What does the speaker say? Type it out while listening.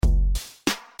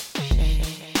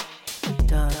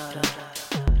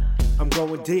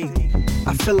going deep.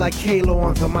 I feel like Halo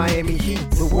on the Miami Heat.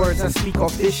 The words I speak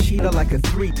off this sheet are like a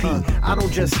 3P. I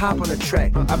don't just hop on a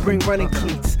track, I bring running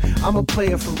cleats. I'm a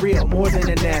player for real, more than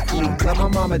an athlete. Let my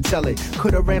mama tell it,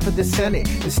 could've ran for the Senate.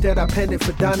 Instead I penned it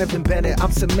for Donovan Bennett.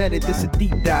 I'm cemented, this a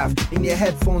deep dive. In your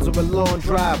headphones or a long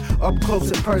drive. Up close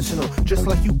and personal, just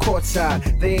like you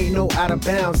courtside. They ain't no out of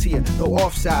bounds here, no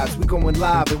offsides. We going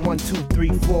live in 1, 2, 3,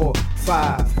 4,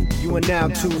 5. You are now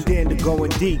tuned in to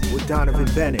Going Deep with Donovan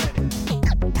Bennett.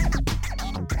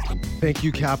 Thank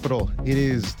you, Capital. It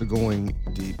is the Going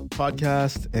Deep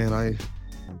podcast, and I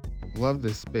love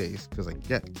this space because I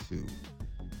get to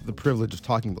the privilege of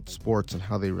talking about sports and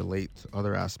how they relate to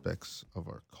other aspects of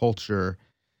our culture.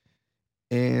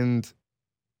 And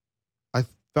I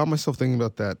found myself thinking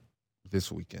about that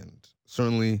this weekend.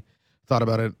 Certainly thought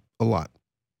about it a lot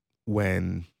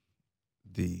when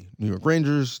the New York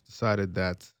Rangers decided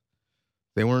that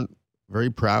they weren't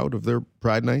very proud of their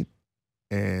Pride Night.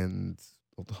 And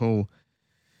although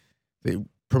they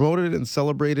promoted and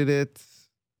celebrated it,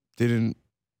 didn't,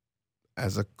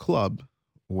 as a club,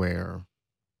 wear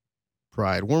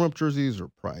Pride warm-up jerseys or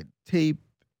Pride tape.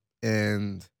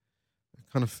 And I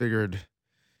kind of figured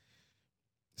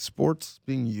sports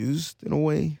being used in a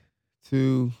way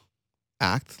to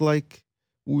act like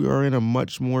we are in a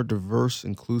much more diverse,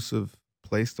 inclusive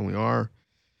place than we are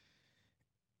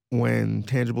when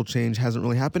tangible change hasn't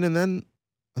really happened. And then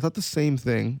I thought the same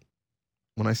thing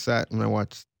when I sat and I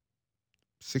watched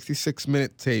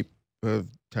 66-minute tape of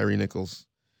Tyree Nichols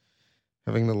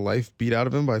having the life beat out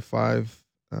of him by 5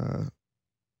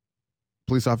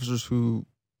 police officers who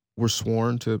were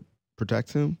sworn to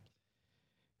protect him.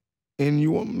 And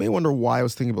you may wonder why I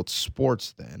was thinking about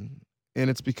sports then. And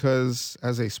it's because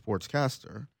as a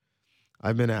sportscaster,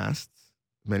 I've been asked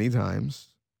many times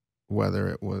whether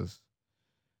it was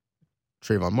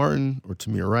Trayvon Martin or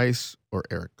Tamir Rice or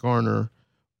Eric Garner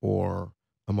or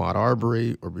Ahmaud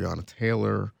Arbery or Breonna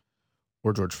Taylor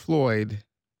or George Floyd.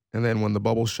 And then when the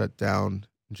bubble shut down,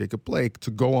 Jacob Blake,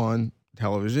 to go on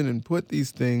television and put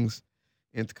these things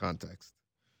into context.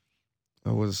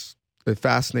 It was a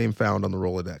fast name found on the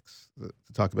Rolodex to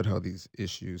talk about how these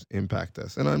issues impact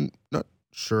us. And I'm not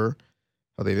sure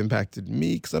how they've impacted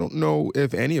me because I don't know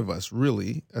if any of us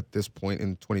really at this point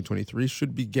in 2023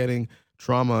 should be getting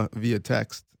trauma via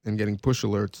text and getting push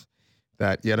alerts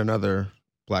that yet another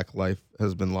Black life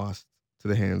has been lost to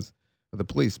the hands of the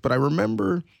police. But I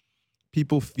remember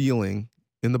people feeling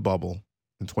in the bubble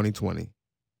in 2020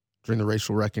 during the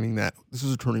racial reckoning that this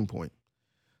was a turning point.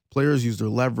 Players used their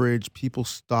leverage, people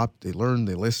stopped, they learned,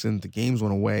 they listened, the games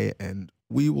went away, and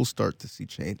we will start to see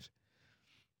change.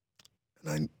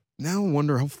 And I now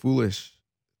wonder how foolish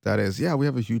that is. Yeah, we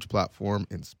have a huge platform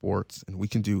in sports, and we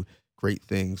can do great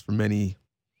things for many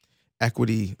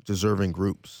equity-deserving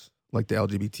groups, like the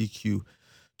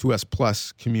LGBTQ2S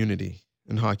plus community,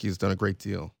 and hockey has done a great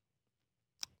deal.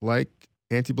 Like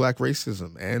anti-Black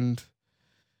racism and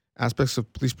aspects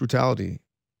of police brutality.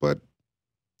 But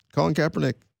Colin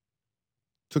Kaepernick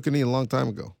took a knee a long time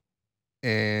ago.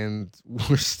 And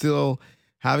we're still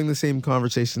having the same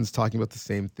conversations, talking about the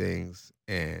same things.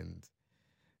 And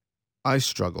I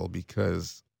struggle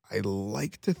because I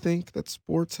like to think that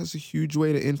sports has a huge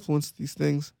way to influence these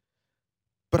things.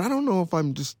 But I don't know if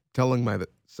I'm just telling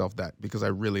myself that because I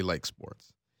really like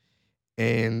sports.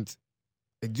 And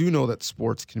I do know that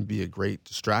sports can be a great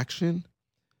distraction.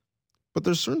 But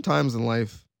there's certain times in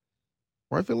life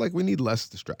where I feel like we need less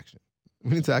distraction.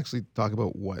 We need to actually talk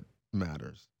about what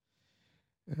matters.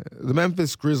 The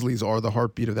Memphis Grizzlies are the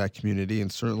heartbeat of that community,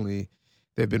 and certainly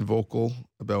they've been vocal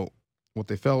about what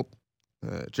they felt.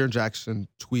 Jaren Jackson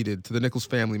tweeted, "To the Nichols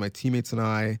family, my teammates and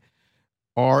I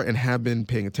are and have been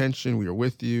paying attention. We are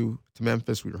with you. To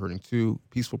Memphis, we are hurting too.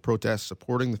 Peaceful protests,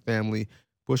 supporting the family,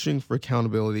 pushing for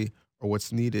accountability are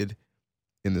what's needed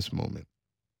in this moment."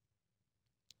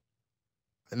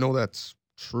 I know that's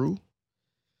true.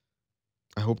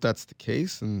 I hope that's the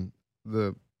case, and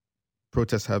the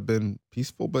protests have been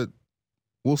peaceful, but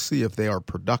we'll see if they are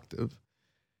productive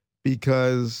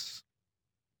because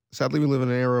sadly we live in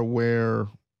an era where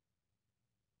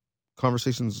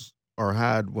conversations are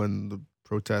had when the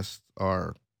protests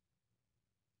are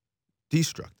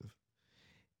destructive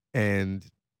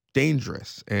and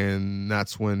dangerous, and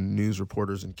that's when news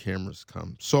reporters and cameras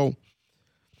come. So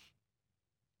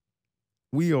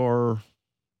we are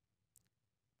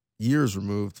years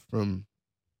removed from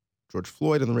George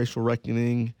Floyd and the racial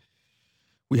reckoning.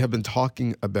 We have been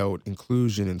talking about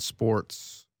inclusion in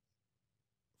sports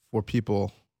for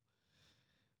people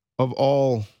of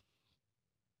all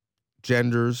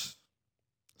genders,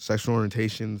 sexual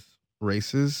orientations,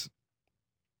 races.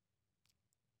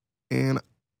 And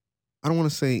I don't want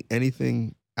to say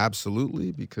anything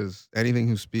absolutely, because anyone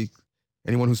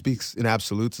who speaks in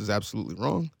absolutes is absolutely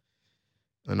wrong.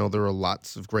 I know there are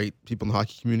lots of great people in the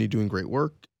hockey community doing great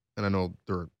work, and I know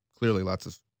there are clearly lots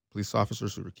of police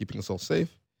officers who are keeping us all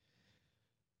safe.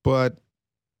 But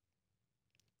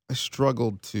I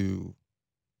struggled to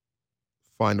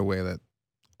find a way that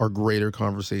our greater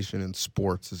conversation in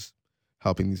sports is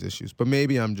helping these issues. But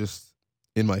maybe I'm just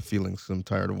in my feelings because I'm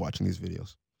tired of watching these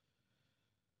videos.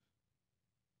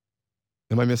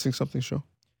 Am I missing something, Sho?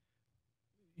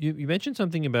 You mentioned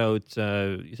something about,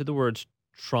 you said the words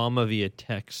trauma via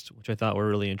text, which I thought were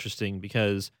really interesting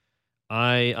because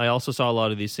I also saw a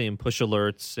lot of these same push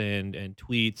alerts and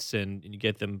tweets, and you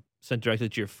get them sent directly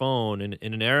to your phone. And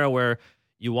in an era where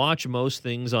you watch most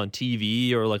things on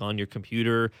TV or like on your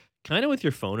computer, kind of with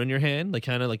your phone in your hand, like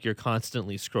kind of like you're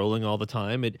constantly scrolling all the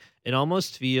time. It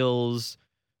almost feels,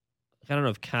 I don't know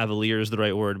if cavalier is the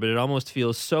right word, but it almost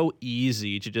feels so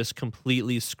easy to just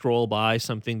completely scroll by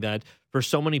something that for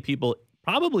so many people,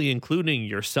 probably including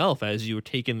yourself as you were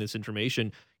taking this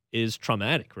information, is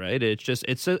traumatic, right?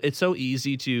 It's so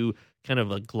easy to kind of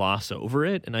like gloss over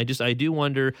it. And I do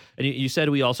wonder, and you said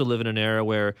we also live in an era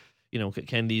where,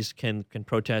 can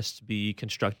protests be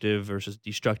constructive versus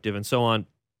destructive and so on.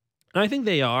 And I think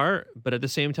they are, but at the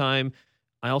same time,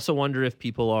 I also wonder if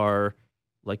people are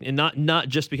like, and not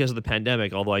just because of the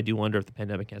pandemic, although I do wonder if the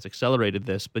pandemic has accelerated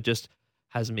this, but just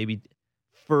has maybe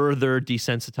further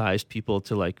desensitized people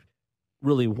to like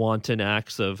really wanton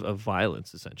acts of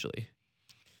violence, essentially.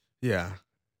 Yeah,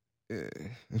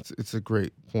 it's a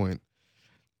great point.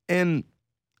 And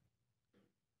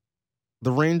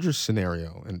the Rangers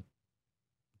scenario and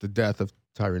the death of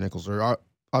Tyree Nichols are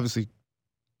obviously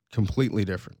completely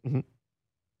different.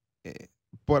 Mm-hmm.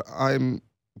 But I'm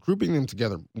grouping them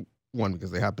together, one,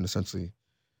 because they happened essentially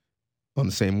on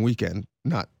the same weekend,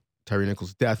 not Tyree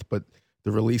Nichols' death, but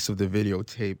the release of the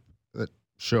videotape that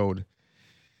showed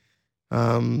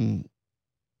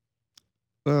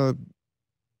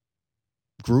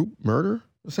group murder,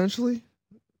 essentially,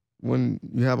 when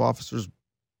you have officers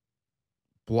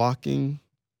blocking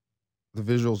the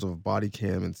visuals of a body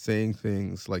cam and saying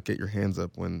things like "get your hands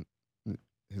up" when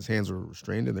his hands were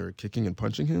restrained and they were kicking and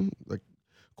punching him, like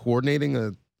coordinating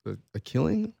a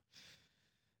killing.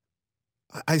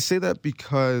 I say that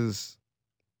because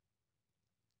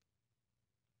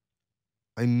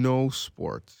I know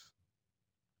sports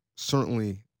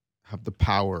certainly have the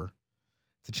power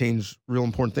to change real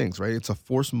important things, right? It's a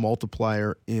force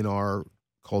multiplier in our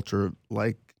culture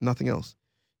like nothing else.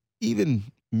 Even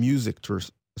music, to a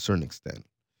certain extent,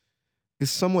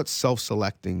 is somewhat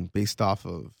self-selecting based off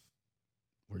of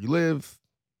where you live,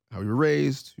 how you were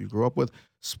raised, who you grew up with.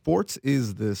 Sports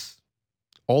is this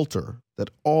altar that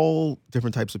all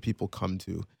different types of people come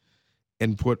to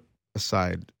and put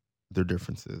aside their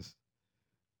differences.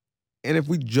 And if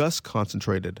we just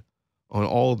concentrated on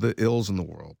all the ills in the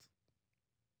world,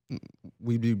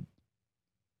 we'd be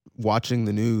watching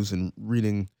the news and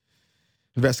reading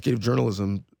investigative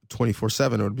journalism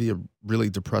 24/7. It would be a really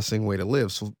depressing way to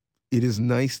live. So it is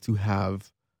nice to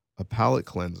have a palate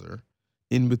cleanser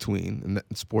in between,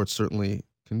 and sports certainly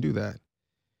can do that.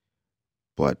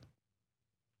 But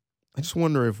I just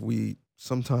wonder if we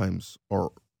sometimes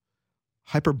are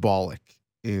hyperbolic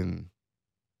in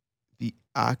the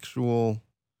actual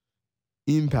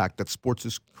impact that sports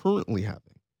is currently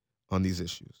having on these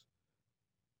issues.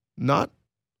 Not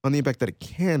on the impact that it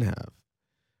can have,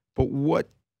 but what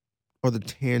are the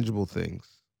tangible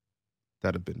things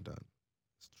that have been done?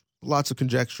 Lots of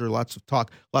conjecture, lots of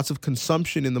talk, lots of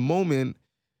consumption in the moment,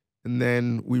 and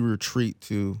then we retreat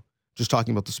to just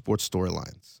talking about the sports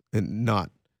storylines and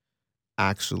not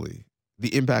actually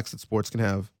the impacts that sports can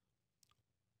have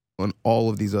on all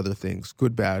of these other things,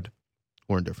 good, bad,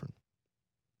 or indifferent.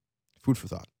 Food for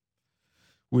thought.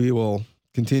 We will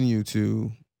continue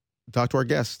to talk to our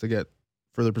guests to get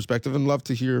further perspective and love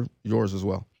to hear yours as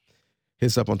well. Hit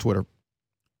us up on Twitter.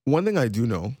 One thing I do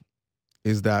know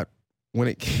is that when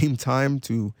it came time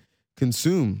to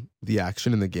consume the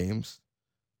action in the games,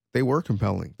 they were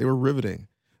compelling. They were riveting.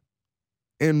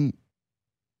 And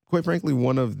quite frankly,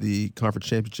 one of the conference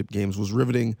championship games was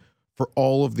riveting for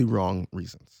all of the wrong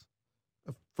reasons.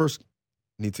 First,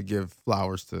 I need to give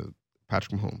flowers to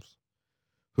Patrick Mahomes,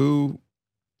 who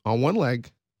on one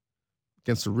leg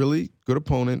against a really good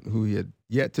opponent who he had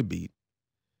yet to beat,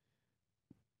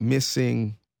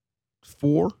 missing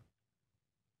 4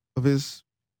 of his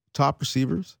top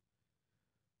receivers,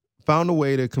 found a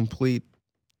way to complete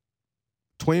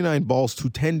 29 balls to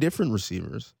 10 different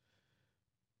receivers,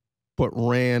 but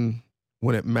ran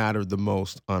when it mattered the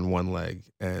most on one leg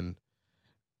and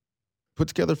put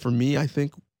together, for me, I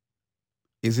think,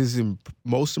 is his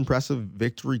most impressive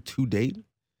victory to date.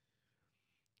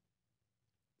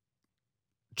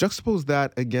 Juxtapose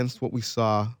that against what we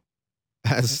saw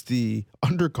as the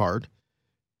undercard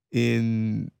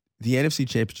in the NFC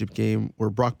Championship game, where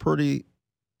Brock Purdy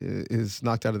is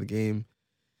knocked out of the game,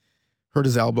 hurt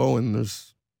his elbow, and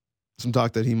there's some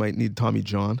talk that he might need Tommy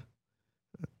John.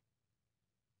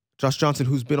 Josh Johnson,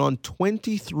 who's been on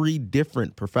 23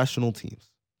 different professional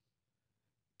teams,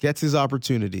 gets his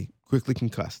opportunity, quickly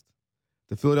concussed.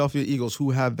 The Philadelphia Eagles,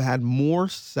 who have had more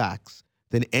sacks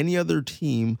than any other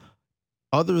team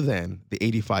other than the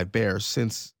 85 Bears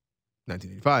since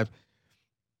 1985,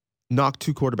 knocked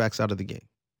two quarterbacks out of the game.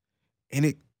 And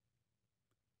it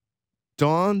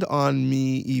dawned on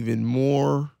me even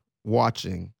more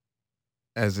watching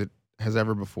as it has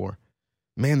ever before.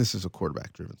 Man, this is a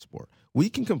quarterback-driven sport. We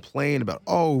can complain about,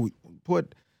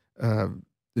 put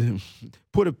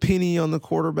a penny on the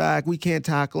quarterback. We can't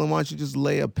tackle him. Why don't you just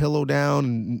lay a pillow down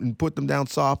and put them down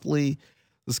softly?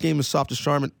 This game is soft as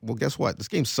Charmin. Well, guess what? This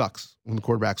game sucks when the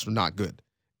quarterbacks are not good.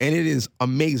 And it is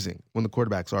amazing when the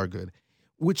quarterbacks are good,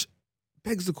 which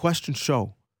begs the question,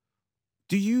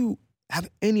 do you have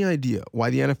any idea why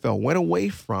the NFL went away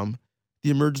from the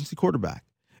emergency quarterback?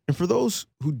 And for those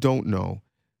who don't know,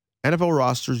 NFL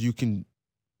rosters, you can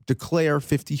declare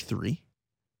 53,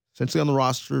 essentially on the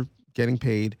roster, getting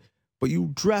paid, but you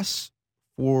dress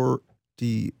for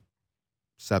the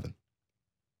 7.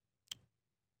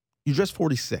 You dress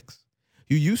 46.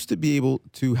 You used to be able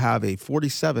to have a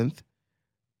 47th,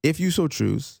 if you so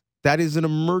choose. That is an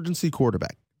emergency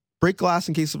quarterback. Break glass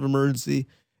in case of emergency.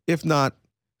 If not,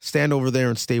 stand over there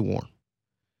and stay warm.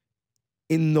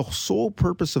 And the sole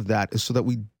purpose of that is so that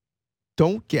we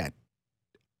don't get,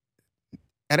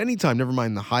 at any time, never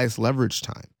mind the highest leverage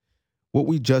time, what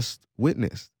we just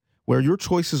witnessed, where your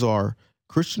choices are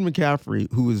Christian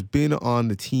McCaffrey, who has been on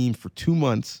the team for 2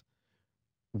 months,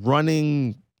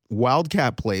 running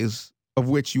wildcat plays, of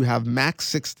which you have max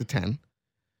 6 to 10,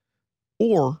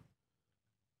 or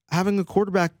having a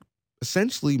quarterback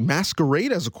essentially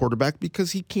masquerade as a quarterback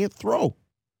because he can't throw.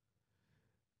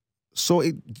 So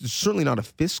it's certainly not a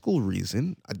fiscal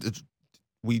reason.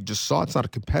 We just saw it's not a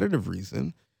competitive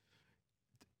reason.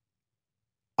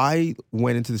 I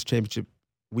went into this championship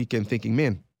weekend thinking,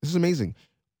 man, this is amazing.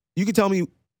 You could tell me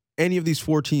any of these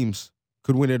 4 teams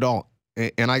could win it all,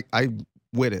 and I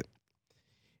win it.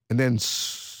 And then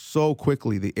so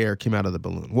quickly the air came out of the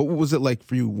balloon. What was it like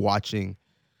for you watching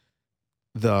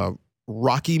the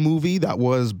Rocky movie that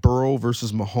was Burrow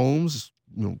versus Mahomes,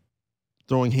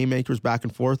 throwing haymakers back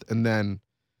and forth, and then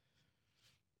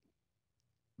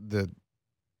the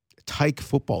Tyke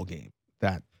football game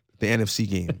that the NFC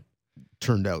game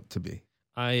turned out to be?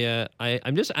 I'm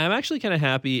actually kind of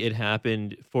happy it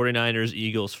happened 49ers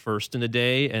Eagles first in the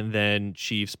day and then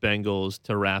Chiefs Bengals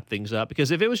to wrap things up,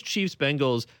 because if it was Chiefs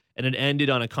Bengals and it ended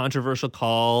on a controversial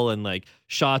call and like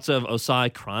shots of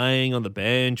Osai crying on the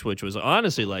bench, which was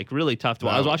honestly like really tough to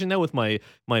watch. I was watching that with my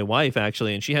wife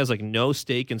actually, and she has like no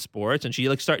stake in sports, and she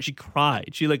cried.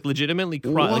 She like legitimately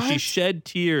cried. Like she shed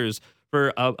tears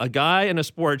for a guy in a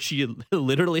sport she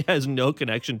literally has no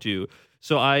connection to.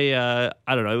 So I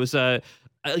don't know. It was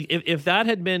if that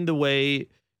had been the way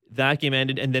that game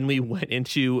ended, and then we went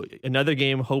into another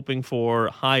game hoping for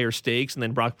higher stakes, and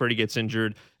then Brock Purdy gets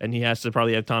injured, and he has to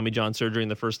probably have Tommy John surgery in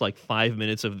the first like 5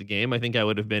 minutes of the game, I think it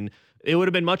would have been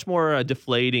much more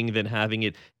deflating than having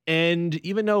it. And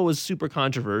even though it was super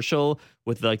controversial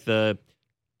with like the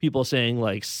people saying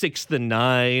like 6th and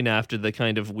 9 after the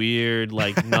kind of weird,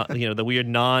 like, not, the weird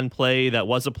non-play that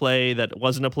was a play that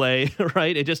wasn't a play,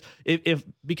 right? It just, if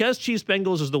because Chiefs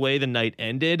Bengals is the way the night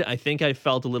ended, I think I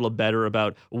felt a little better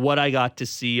about what I got to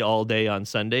see all day on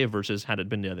Sunday versus had it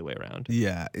been the other way around.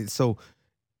 Yeah. So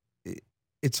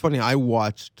it's funny. I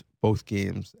watched both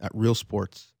games at Real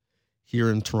Sports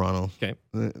here in Toronto. Okay.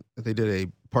 They did a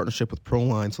partnership with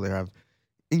ProLine, so they have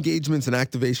engagements and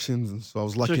activations, and so I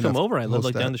was lucky enough. Come over. I live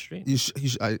like that. Down the street.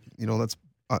 That's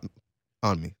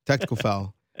on me. Technical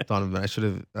foul, Donovan. I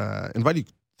should have invited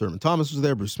you. Thurman Thomas was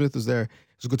there. Bruce Smith was there. It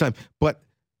was a good time. But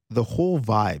the whole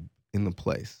vibe in the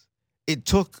place, it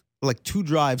took like 2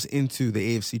 drives into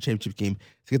the AFC Championship game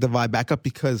to get the vibe back up,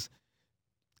 because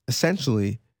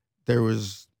essentially there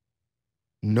was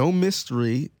no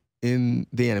mystery in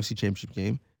the NFC Championship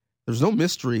game. There's no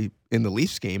mystery in the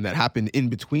Leafs game that happened in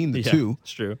between the two.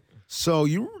 It's true. So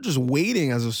you were just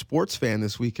waiting as a sports fan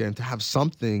this weekend to have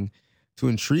something to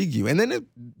intrigue you. And then it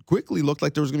quickly looked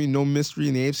like there was going to be no mystery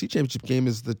in the AFC Championship game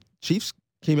as the Chiefs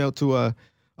came out to a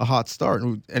hot start.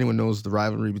 And anyone knows the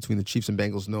rivalry between the Chiefs and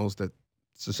Bengals knows that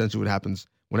it's essentially what happens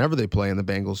whenever they play and the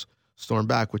Bengals storm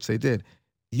back, which they did.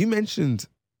 You mentioned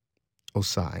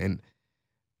Osai. And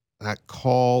that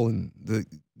call and the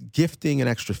gifting an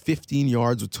extra 15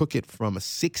 yards took it from a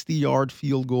 60-yard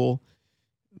field goal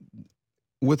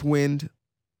with wind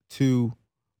to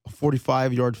a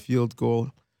 45-yard field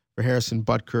goal for Harrison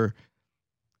Butker.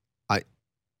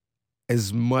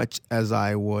 As much as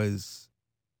I was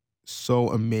so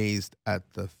amazed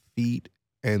at the feat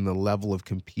and the level of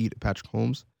compete of Patrick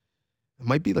Mahomes, it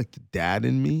might be like the dad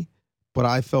in me, but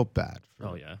I felt bad.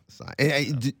 Oh, yeah.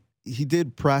 He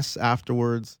did press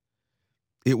afterwards.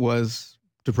 It was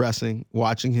depressing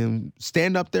watching him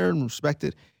stand up there and respect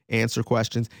it, answer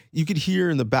questions. You could hear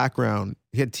in the background,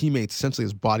 he had teammates, essentially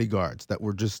as bodyguards, that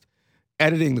were just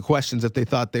editing the questions if they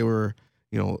thought they were,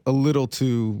 a little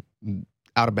too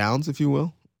out of bounds, if you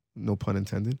will. No pun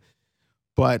intended.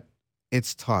 But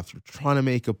it's tough. You're trying to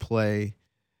make a play,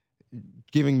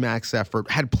 giving max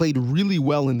effort, had played really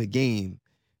well in the game,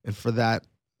 and for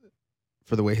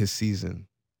the way his season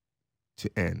to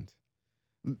end.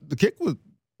 The kick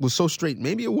was so straight.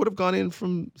 Maybe it would have gone in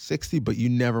from 60, but you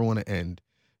never want to end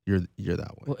you're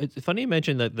that way. Well, it's funny you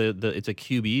mentioned that it's a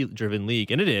QB driven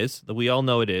league, and it is. We all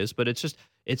know it is, but it's just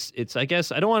it's I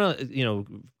guess I don't want to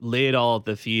lay it all at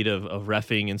the feet of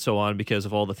reffing and so on because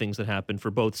of all the things that happen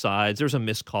for both sides. There's some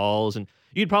missed calls, and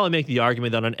you'd probably make the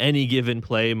argument that on any given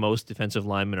play, most defensive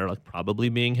linemen are probably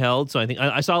being held. So I think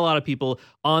I saw a lot of people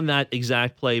on that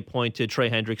exact play point to Trey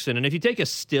Hendrickson, and if you take a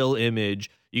still image,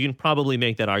 you can probably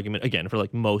make that argument again for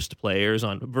most players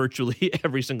on virtually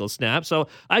every single snap. So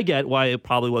I get why it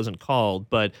probably wasn't called,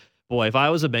 but boy, if I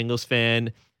was a Bengals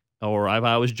fan or if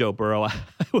I was Joe Burrow, I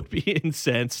would be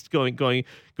incensed going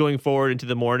forward into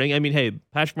the morning. I mean, hey,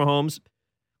 Patrick Mahomes,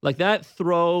 that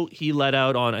throw he let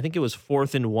out on, I think it was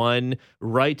 4th and 1,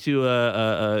 right to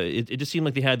it just seemed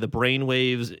like they had the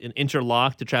brainwaves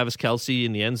interlocked to Travis Kelce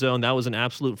in the end zone. That was an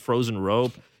absolute frozen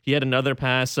rope. He had another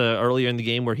pass earlier in the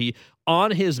game where he,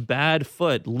 on his bad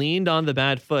foot, leaned on the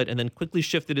bad foot and then quickly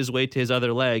shifted his weight to his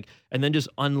other leg and then just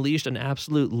unleashed an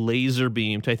absolute laser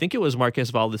beam to, I think it was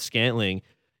Marquez Valdes-Scantling.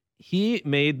 He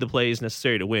made the plays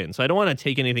necessary to win. So I don't want to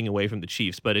take anything away from the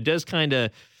Chiefs, but it does kind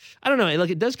of, I don't know,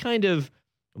 it does kind of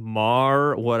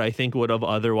mar what I think would have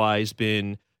otherwise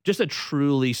been just a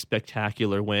truly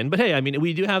spectacular win. But hey, I mean,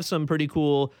 we do have some pretty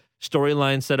cool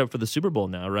storylines set up for the Super Bowl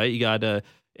now, right? You got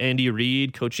Andy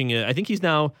Reid coaching. I think he's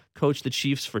now coached the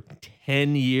Chiefs for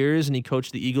 10 years, and he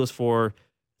coached the Eagles for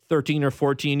 13 or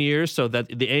 14 years. So that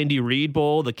the Andy Reid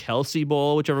Bowl, the Kelsey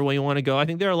Bowl, whichever way you want to go, I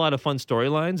think there are a lot of fun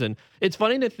storylines. And it's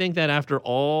funny to think that after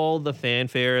all the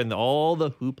fanfare and all the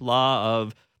hoopla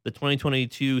of the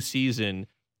 2022 season,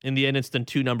 in the end, it's the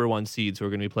 2 number 1 seeds who are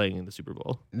going to be playing in the Super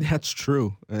Bowl. That's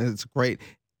true. It's a great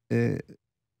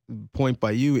point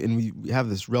by you. And we have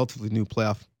this relatively new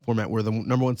playoff format where the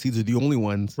number 1 seeds are the only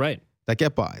ones that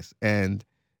get buys. And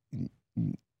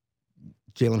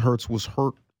Jalen Hurts was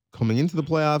hurt coming into the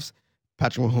playoffs.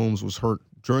 Patrick Mahomes was hurt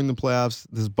during the playoffs.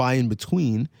 This buy in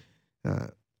between,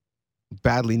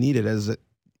 badly needed, as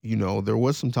there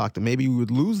was some talk that maybe we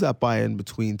would lose that buy in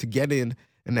between to get in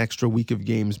an extra week of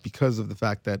games because of the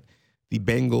fact that the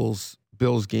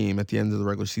Bengals-Bills game at the end of the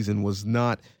regular season was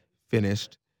not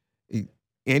finished.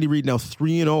 Andy Reid now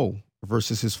 3-0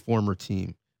 versus his former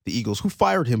team, the Eagles, who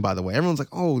fired him, by the way. Everyone's like,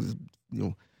 oh,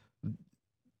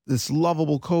 this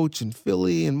lovable coach in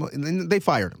Philly, and they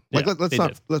fired him.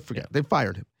 Let's forget. They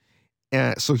fired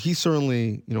him. So he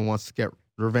certainly, wants to get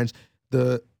revenge.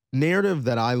 The narrative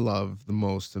that I love the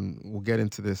most, and we'll get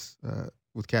into this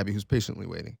with Cabby, who's patiently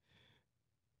waiting.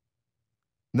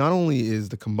 Not only is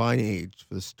the combined age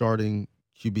for the starting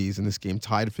QBs in this game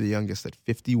tied for the youngest at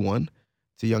 51,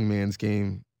 it's a young man's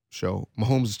game show.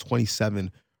 Mahomes is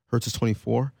 27, Hurts is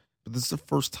 24, but this is the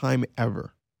first time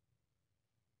ever,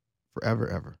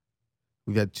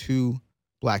 we've had 2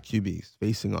 black QBs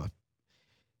facing off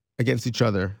against each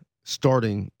other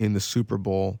starting in the Super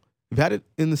Bowl. We've had it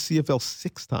in the CFL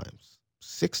 6 times,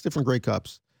 6 different Grey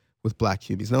Cups with black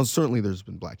QBs. Now, certainly there's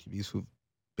been black QBs who've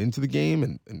been to the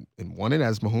game and won it,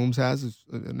 as Mahomes has as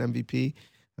an MVP.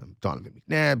 Donovan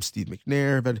McNabb, Steve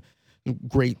McNair have had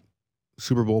great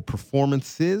Super Bowl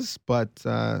performances, but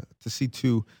to see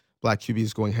 2 black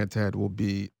QBs going head-to-head will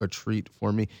be a treat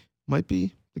for me. Might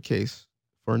be the case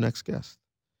for our next guest,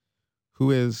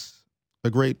 who is a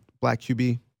great black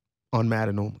QB on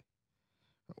Madden only.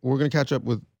 We're going to catch up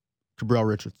with Cabral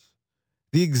Richards,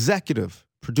 the executive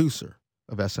producer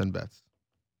of SN Bets,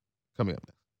 coming up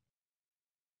next.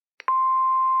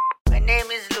 My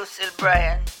name is Lucille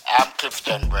Bryan. I'm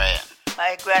Clifton Bryan.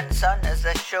 My grandson has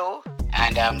a show.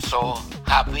 And I'm so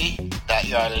happy that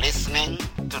you're listening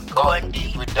to Going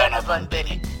Deep with Donovan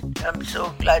Bennett. I'm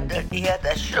so glad that he had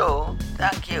a show.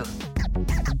 Thank you.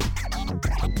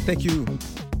 Thank you,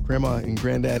 Grandma and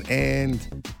Granddad.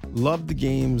 And loved the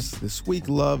games this week.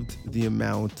 Loved the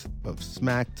amount of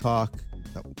smack talk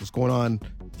that was going on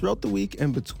throughout the week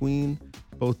and between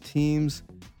both teams.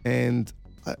 And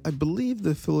I believe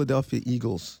the Philadelphia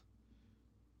Eagles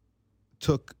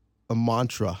took a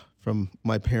mantra from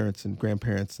my parents and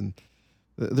grandparents. And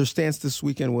their stance this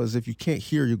weekend was, if you can't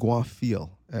hear, you go off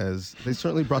feel. As they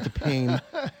certainly brought the pain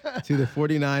to the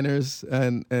 49ers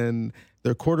and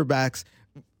their quarterbacks.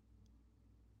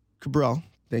 Cabral,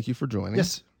 thank you for joining.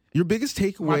 Yes. Your biggest My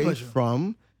takeaway pleasure.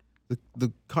 from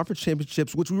the conference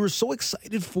championships, which we were so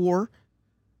excited for,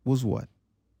 was what?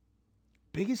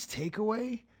 Biggest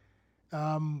takeaway?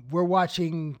 We're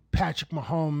watching Patrick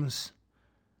Mahomes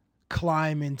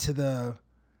climb into the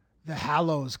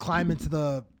hallows, climb into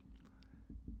the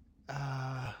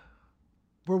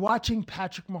we're watching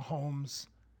Patrick Mahomes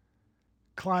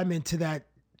climb into that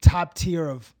top tier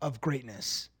of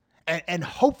greatness. And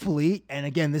hopefully, and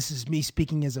again, this is me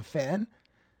speaking as a fan,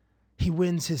 he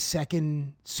wins his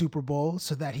second Super Bowl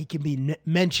so that he can be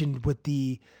mentioned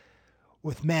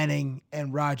with Manning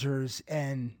and Rodgers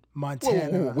and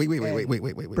Montana. Wait.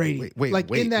 Brady. Wait.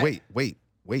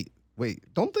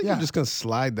 Don't think Yeah. you're just going to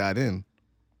slide that in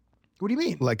What do you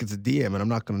mean? like it's a DM and I'm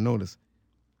not going to notice.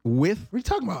 What are you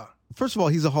talking about? First of all,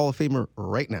 he's a Hall of Famer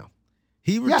right now.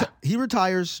 He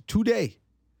retires today.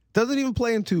 Doesn't even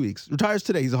play in 2 weeks. Retires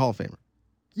today. He's a Hall of Famer.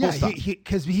 Yeah, stop.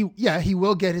 he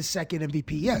will get his second MVP.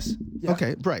 Yes. Yeah.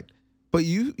 Okay, right. But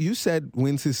you said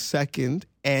wins his second,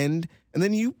 and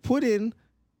then you put in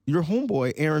your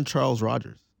homeboy Aaron Charles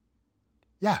Rodgers.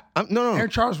 Yeah. No. Aaron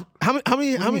Charles. How What do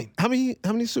you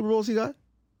many Super Bowls he got?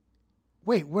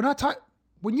 Wait, we're not talking.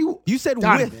 When you said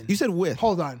Donovan, with. You said with.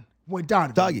 Hold on. When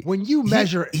Donovan, Doggy. when you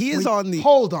measure,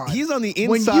 Hold on. He's on the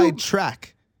inside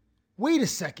track. Wait a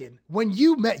second. When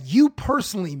you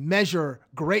personally measure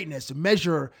greatness,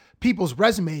 measure people's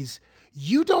resumes,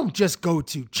 you don't just go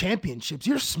to championships.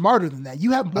 You're smarter than that.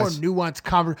 You have more nuanced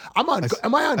conversation.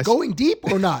 Am I on going deep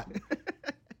or not?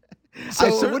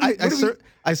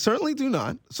 I certainly do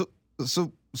not.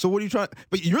 So what are you trying?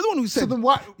 But you're the one who said. So then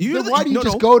why do you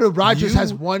just go to Rodgers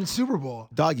has won Super Bowl?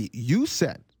 Doggy, you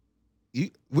said.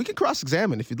 We can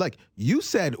cross-examine if you'd like. You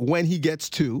said when he gets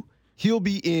two, he'll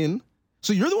be in.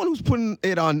 So you're the one who's putting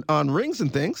it on rings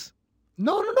and things.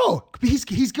 No.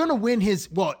 He's gonna win his.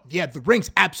 Well, yeah, the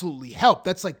rings absolutely help.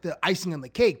 That's like the icing on the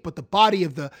cake. But the body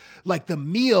of the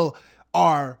meal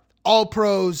are all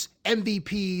pros,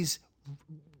 MVPs,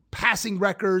 passing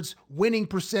records, winning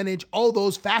percentage, all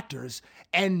those factors.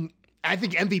 And I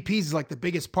think MVPs is like the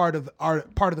biggest part of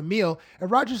the meal.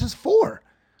 And Rodgers has 4.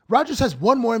 Rodgers has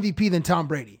 1 more MVP than Tom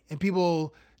Brady, and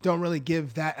people don't really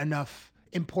give that enough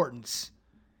importance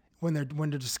when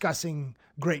they're discussing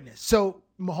greatness. So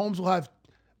Mahomes will have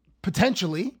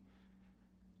potentially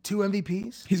 2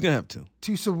 MVPs. He's gonna have 2.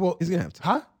 2 Super Bowl. He's gonna have 2.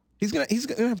 Huh? He's gonna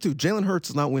have 2. Jalen Hurts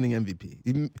is not winning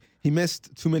MVP. He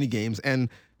missed too many games, and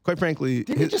quite frankly,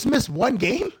 Didn't he just miss 1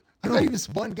 game? I thought he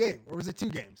missed 1 game, or was it 2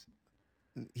 games?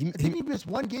 Didn't he miss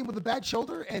 1 game with a bad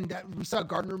shoulder? And we saw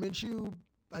Gardner Minshew.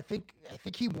 I think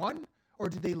he won, or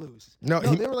did they lose? No,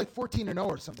 they were like 14-0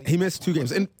 or something. He missed 2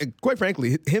 games, and quite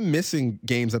frankly, him missing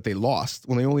games that they lost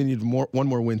when they only needed one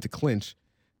more win to clinch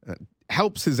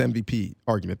helps his MVP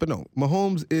argument. But no,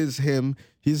 Mahomes is him.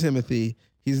 He's Timothy.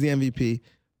 He's the MVP.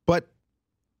 But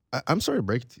I'm sorry to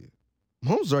break it to you,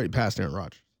 Mahomes has already passed Aaron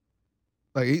Rodgers.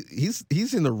 Like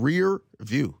he's in the rear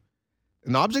view,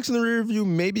 and objects in the rear view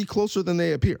may be closer than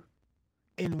they appear.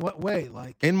 In what way?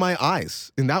 Like in my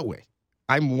eyes, in that way.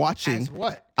 I'm watching. As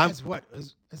what? As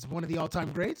one of the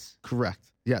all-time greats?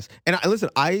 Correct. Yes. And listen,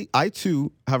 I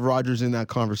too have Rodgers in that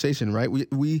conversation, right?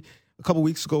 We a couple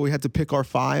weeks ago we had to pick our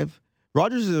 5.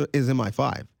 Rodgers is in my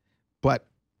 5, but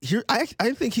here I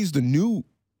think he's the new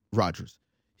Rodgers.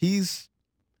 He's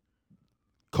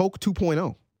Coke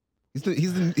 2.0.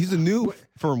 He's the new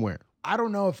firmware. I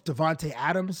don't know if Devontae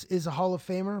Adams is a Hall of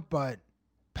Famer, but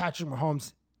Patrick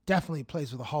Mahomes definitely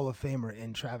plays with a Hall of Famer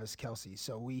in Travis Kelce.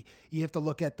 So you have to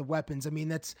look at the weapons. I mean,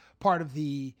 that's part of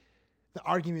the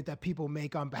argument that people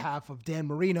make on behalf of Dan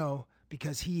Marino,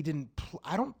 because he didn't.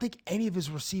 I don't think any of his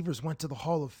receivers went to the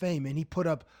Hall of Fame, and he put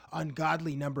up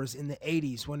ungodly numbers in the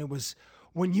 80s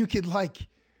when you could like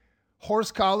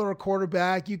horse collar a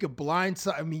quarterback, you could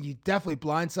blindside. I mean, you definitely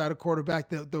blindside a quarterback.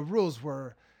 The rules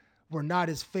were not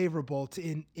as favorable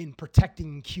in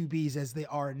protecting QBs as they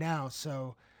are now.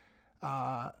 So.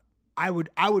 I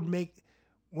would make,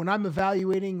 when I'm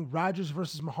evaluating Rodgers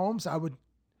versus Mahomes, I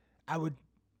would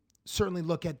certainly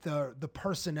look at the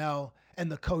personnel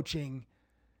and the coaching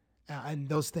and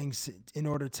those things in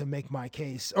order to make my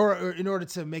case, or in order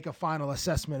to make a final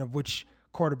assessment of which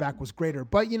quarterback was greater.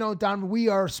 But, Don, we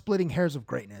are splitting hairs of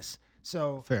greatness.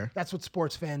 So Fair. That's what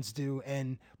sports fans do.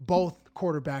 And both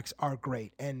quarterbacks are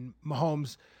great. And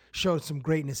Mahomes showed some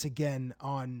greatness again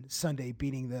on Sunday,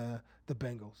 beating the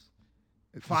Bengals.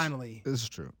 Finally. This is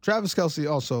true. Travis Kelce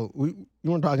also, we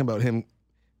weren't talking about him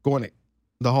going to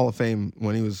the Hall of Fame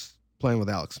when he was playing with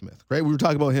Alex Smith, right? We were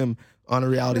talking about him on a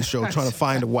reality show trying to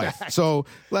find a wife. So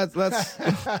let's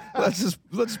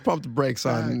pump the brakes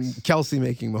on Kelce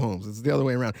making Mahomes. It's the other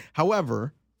way around.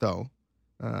 However, though,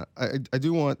 I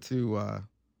do want to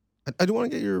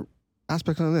get your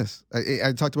aspect on this.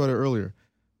 I talked about it earlier.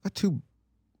 I got two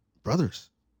brothers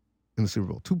in the Super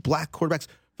Bowl, two black quarterbacks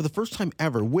for the first time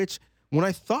ever, which when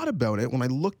I thought about it, when I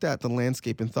looked at the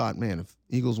landscape and thought, man, if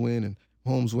Eagles win and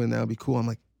Mahomes win, that would be cool. I'm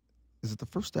like, is it the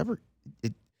first ever?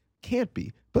 It can't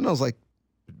be. But then I was like,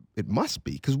 it must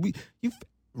be, because you've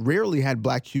rarely had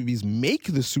black QBs make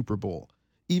the Super Bowl,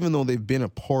 even though they've been a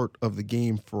part of the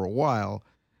game for a while.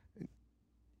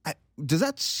 Does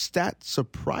that stat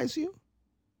surprise you?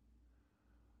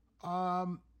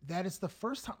 That is the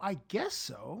first time. I guess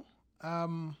so.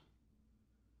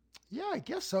 Yeah, I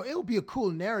guess so. It'll be a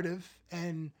cool narrative,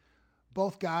 and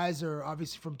both guys are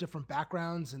obviously from different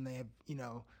backgrounds, and they have,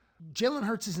 Jalen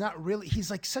Hurts is not really,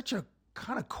 he's like such a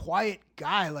kind of quiet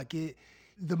guy. Like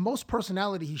the most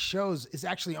personality he shows is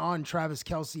actually on Travis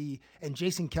Kelce and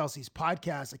Jason Kelce's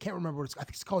podcast. I can't remember what I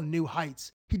think it's called New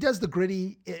Heights. He does the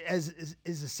gritty as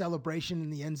a celebration in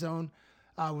the end zone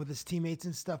with his teammates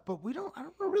and stuff, but I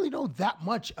don't really know that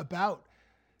much about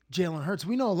Jalen Hurts.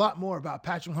 We know a lot more about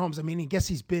Patrick Mahomes. I mean, I guess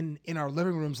he's been in our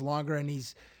living rooms longer, and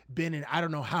he's been in I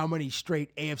don't know how many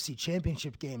straight AFC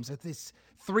championship games. I think it's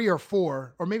 3 or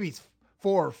 4, or maybe it's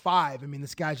 4 or 5. I mean,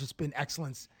 this guy's just been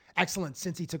excellent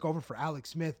since he took over for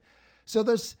Alex Smith. So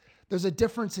there's a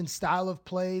difference in style of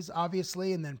plays,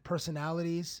 obviously, and then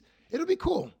personalities. It'll be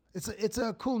cool. It's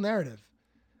a cool narrative.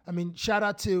 I mean, shout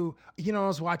out to, I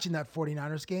was watching that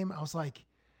 49ers game. I was like,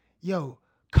 yo,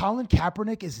 Colin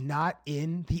Kaepernick is not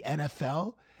in the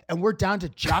NFL, and we're down to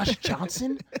Josh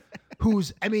Johnson,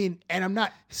 and I'm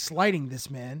not slighting this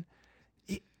man.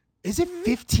 Is it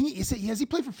 15? Has he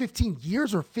played for 15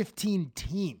 years or 15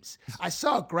 teams? I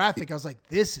saw a graphic. I was like,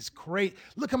 this is great.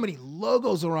 Look how many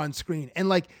logos are on screen. And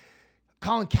like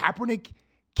Colin Kaepernick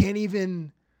can't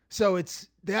even, so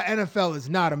the NFL is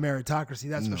not a meritocracy,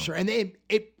 that's for sure. And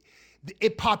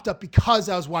it popped up because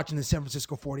I was watching the San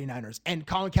Francisco 49ers, and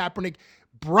Colin Kaepernick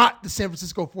brought the San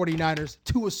Francisco 49ers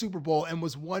to a Super Bowl and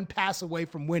was one pass away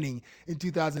from winning in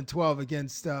 2012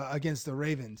 against the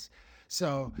Ravens.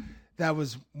 So that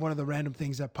was one of the random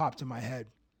things that popped in my head.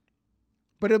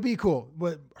 But it'll be cool.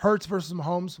 But Hurts versus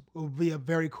Mahomes will be a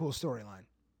very cool storyline.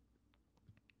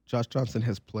 Josh Johnson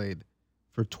has played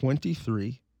for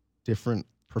 23 different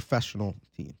professional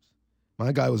teams.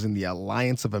 My guy was in the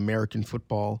Alliance of American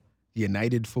Football, the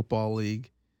United Football League.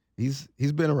 He's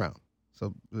been around.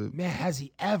 So man, has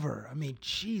he ever? I mean,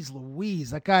 geez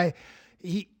Louise, that guy.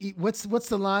 He what's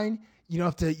the line?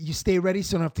 You stay ready,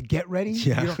 so you don't have to get ready.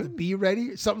 Yeah. You don't have to be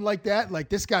ready. Something like that. Like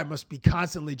this guy must be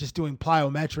constantly just doing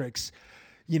plyometrics.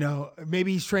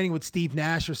 Maybe he's training with Steve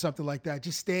Nash or something like that.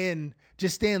 Just staying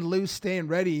loose, staying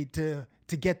ready to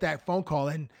get that phone call.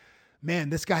 And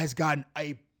man, this guy has gotten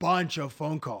a bunch of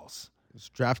phone calls. He was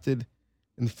drafted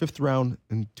in the 5th round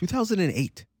in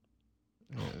 2008.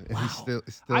 Wow. He's still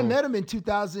I met him in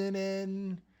 2000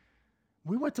 and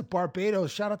we went to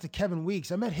Barbados. Shout out to Kevin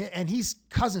Weeks. I met him, and he's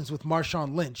cousins with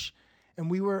Marshawn Lynch. And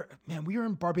we were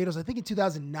in Barbados, I think in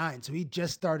 2009. So he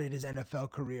just started his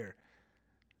NFL career.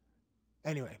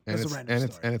 Anyway, that's a random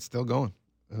story. And it's still going.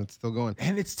 But going.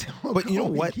 You know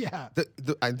what? Yeah.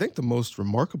 I think the most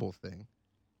remarkable thing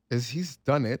is he's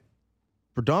done it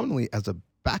predominantly as a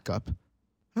backup,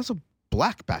 as a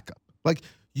black backup. Like,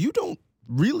 you don't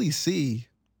really see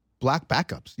black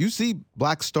backups. You see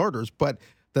black starters, but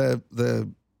the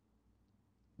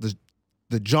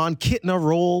John Kitna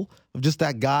role of just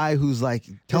that guy who's like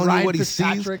telling you what he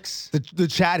sees, the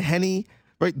Chad Henne,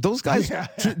 right? Those guys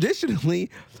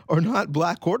traditionally are not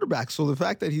black quarterbacks. So the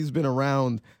fact that he's been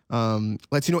around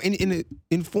lets you know, and it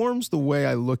informs the way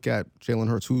I look at Jalen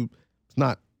Hurts, who's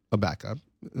not a backup,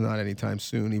 not anytime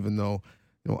soon, even though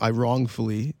I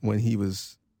wrongfully, when he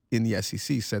was in the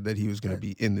SEC, said that he was going to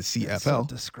be in the CFL. That's so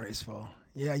disgraceful.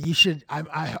 Yeah, you should.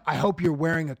 I hope you're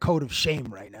wearing a coat of shame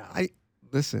right now.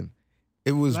 Listen.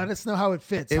 It was. Let us know how it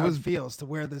fits. It feels to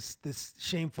wear this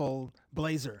shameful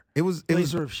blazer.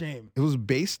 Blazer of shame. It was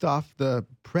based off the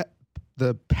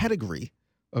pedigree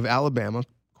of Alabama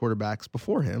quarterbacks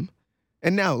before him,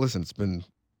 and now listen, it's been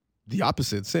the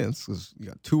opposite since. Because you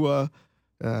got Tua,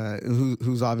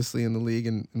 who's obviously in the league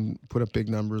and put up big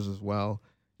numbers as well.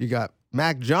 You got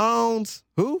Mac Jones,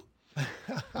 who?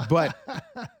 But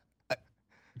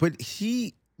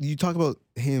you talk about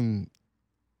him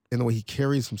and the way he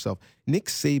carries himself. Nick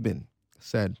Saban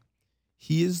said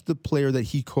he is the player that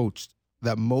he coached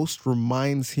that most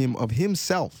reminds him of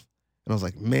himself. And I was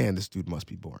like, man, this dude must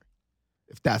be boring.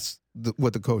 If that's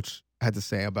what the coach had to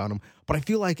say about him. But I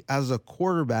feel like as a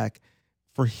quarterback,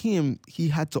 for him, he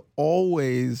had to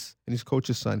always, and he's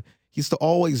coach's son, he used to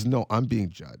always know I'm being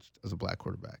judged as a black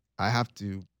quarterback. I have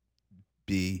to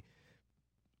be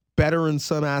better in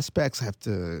some aspects. I have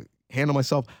to handle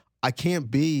myself. I can't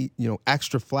be,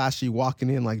 extra flashy walking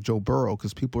in like Joe Burrow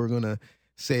because people are going to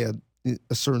say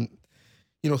a certain,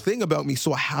 thing about me.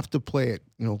 So I have to play it,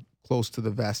 close to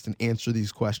the vest and answer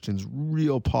these questions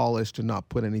real polished and not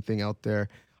put anything out there.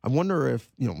 I wonder if,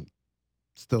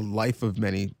 it's the life of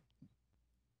many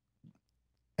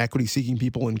equity-seeking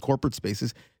people in corporate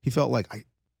spaces. He felt like I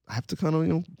have to kind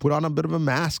of, put on a bit of a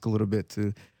mask a little bit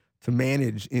to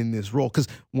manage in this role. Because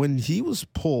when he was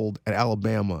pulled at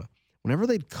Alabama, whenever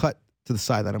they'd cut to the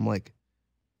side that I'm like,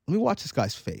 let me watch this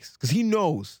guy's face. Because he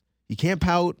knows he can't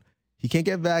pout, he can't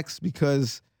get vexed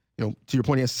because, to your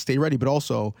point, he has to stay ready. But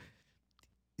also,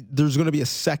 there's going to be a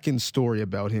second story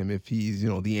about him if he's,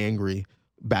 the angry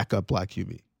backup black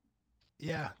QB.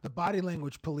 Yeah, the body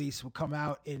language police will come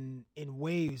out in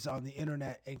waves on the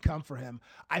internet and come for him.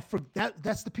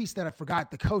 That's the piece that I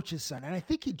forgot. The coach's son, and I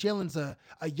think Jalen's a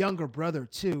younger brother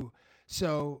too.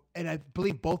 So, and I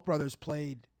believe both brothers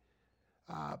played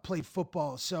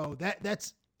football. So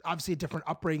that's obviously a different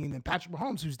upbringing than Patrick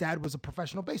Mahomes, whose dad was a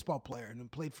professional baseball player and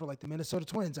played for like the Minnesota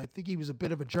Twins. I think he was a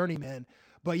bit of a journeyman.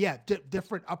 But yeah,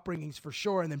 different upbringings for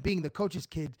sure. And then being the coach's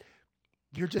kid,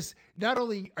 you're just, not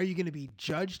only are you going to be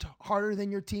judged harder than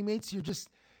your teammates,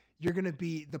 you're going to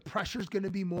be, the pressure's going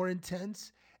to be more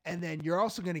intense. And then you're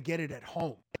also going to get it at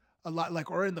home a lot,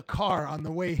 or in the car on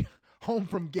the way home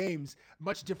from games,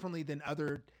 much differently than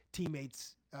other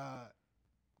teammates,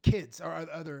 kids or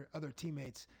other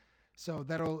teammates. So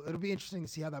it'll be interesting to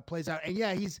see how that plays out. And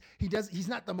yeah, he's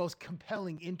not the most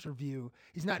compelling interview.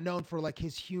 He's not known for like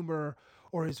his humor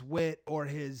or his wit or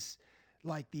his,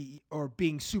 or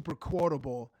being super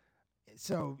quotable.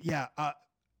 So yeah,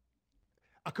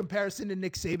 a comparison to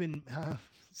Nick Saban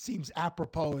seems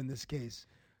apropos in this case.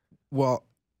 Well,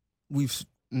 we've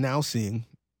now seen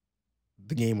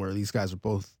the game where these guys are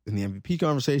both in the MVP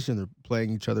conversation. They're playing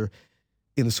each other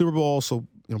in the Super Bowl. So,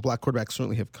 black quarterbacks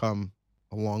certainly have come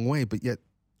a long way, but yet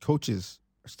coaches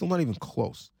are still not even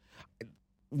close.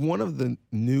 One of the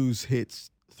news hits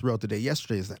throughout the day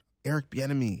yesterday is that Eric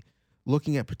Bieniemy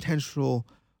looking at potential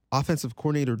offensive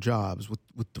coordinator jobs with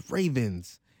the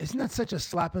Ravens. Isn't that such a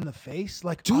slap in the face?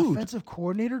 Dude. Offensive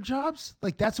coordinator jobs?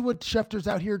 That's what Schefter's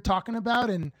out here talking about.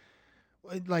 And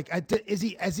is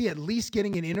he at least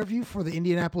getting an interview for the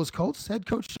Indianapolis Colts head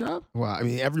coach job? Well, I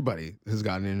mean, everybody has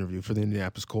got an interview for the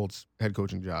Indianapolis Colts head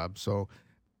coaching job. So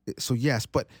yes,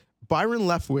 but Byron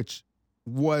Leftwich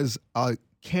was a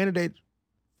candidate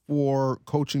for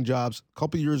coaching jobs a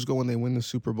couple years ago when they win the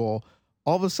Super Bowl.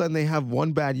 All of a sudden, they have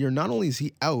one bad year. Not only is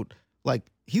he out,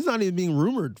 he's not even being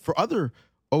rumored for other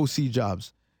OC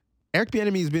jobs. Eric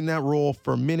Bieniemy has been in that role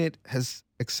for a minute, has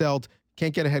excelled,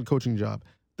 can't get a head coaching job.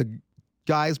 The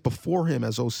guys before him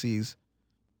as OCs,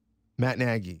 Matt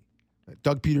Nagy,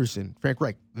 Doug Peterson, Frank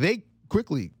Reich, they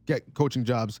quickly get coaching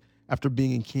jobs after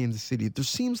being in Kansas City. There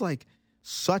seems like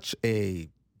such a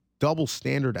double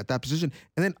standard at that position.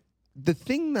 And then the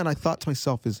thing that I thought to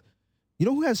myself is,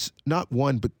 who has not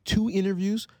one but two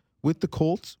interviews with the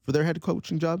Colts for their head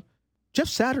coaching job? Jeff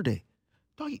Saturday.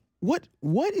 Doggy, what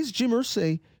is Jim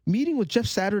Irsay meeting with Jeff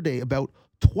Saturday about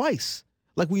twice?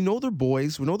 We know they're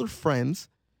boys, we know they're friends,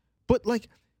 but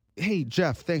hey,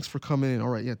 Jeff, thanks for coming in. All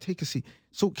right, yeah, take a seat.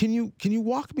 So can you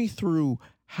walk me through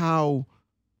how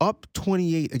up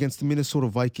 28 against the Minnesota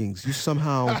Vikings, you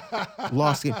somehow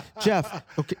lost the game? Jeff,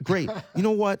 okay, great. You know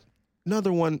what?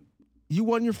 Another one, you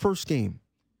won your first game.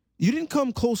 You didn't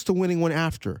come close to winning one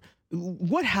after.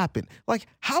 What happened?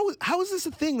 How is this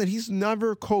a thing that he's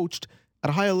never coached at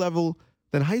a higher level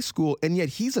than high school, and yet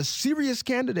he's a serious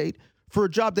candidate for a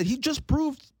job that he just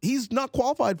proved he's not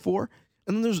qualified for?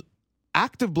 And then there's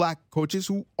active black coaches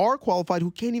who are qualified who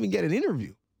can't even get an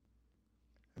interview.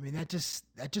 I mean, that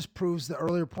just proves the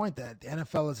earlier point that the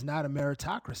NFL is not a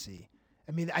meritocracy.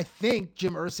 I mean, I think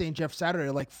Jim Irsay and Jeff Saturday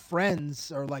are like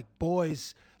friends or like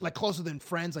boys, closer than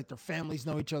friends, their families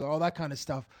know each other, all that kind of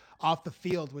stuff off the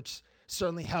field, which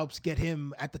certainly helps put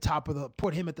him at the top of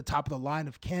the line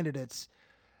of candidates.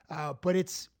 But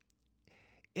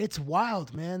it's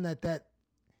wild, man, that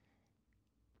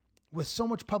with so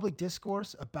much public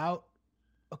discourse about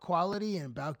equality and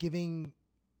about giving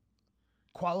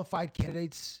qualified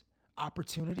candidates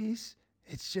opportunities,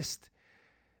 it's just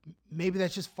maybe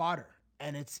that's just fodder,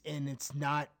 and it's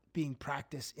not being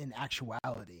practiced in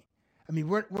actuality. I mean,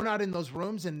 we're not in those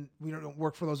rooms, and we don't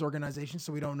work for those organizations,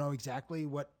 so we don't know exactly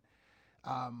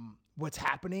what's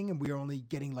happening, and we're only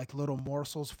getting like little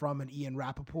morsels from an Ian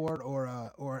Rappaport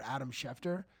or Adam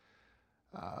Schefter.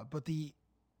 But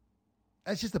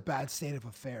that's just a bad state of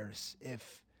affairs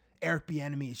if Eric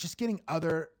Bieniemy is just getting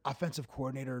other offensive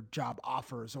coordinator job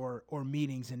offers or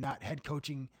meetings and not head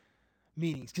coaching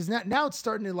meetings. Because now it's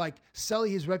starting to like sully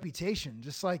his reputation.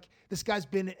 Just like this guy's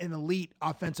been an elite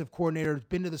offensive coordinator,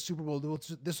 been to the Super Bowl.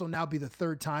 This will now be the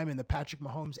third time in the Patrick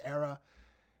Mahomes era,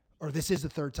 or this is the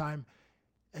third time.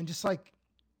 And just like,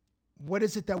 what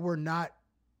is it that we're not?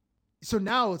 So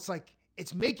now it's like,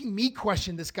 it's making me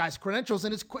question this guy's credentials,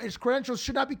 and his credentials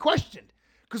should not be questioned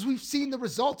because we've seen the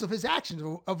results of his actions,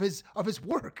 of his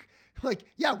work. Like,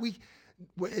 yeah,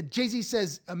 Jay-Z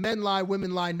says men lie,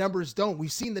 women lie, numbers don't.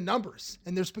 We've seen the numbers,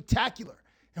 and they're spectacular.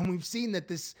 And we've seen that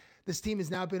this team has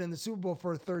now been in the Super Bowl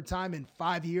for a third time in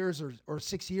 5 years or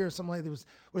 6 years, something like that.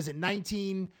 Was it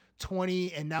 19,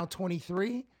 20, and now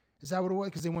 23? Is that what it was?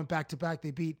 Because they went back to back.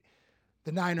 They beat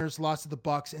the Niners, lost to the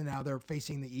Bucks, and now they're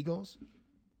facing the Eagles.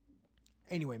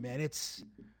 Anyway, man, it's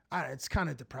kind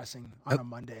of depressing on a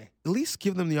Monday. At least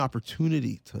give them the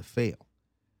opportunity to fail.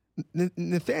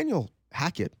 Nathaniel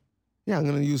Hackett, yeah, I'm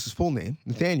going to use his full name,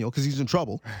 Nathaniel, because he's in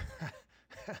trouble.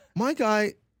 My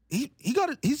guy,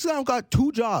 he's now got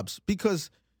 2 jobs because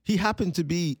he happened to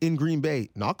be in Green Bay,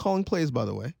 not calling plays, by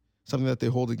the way, something that they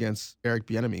hold against Eric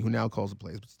Bieniemy, who now calls the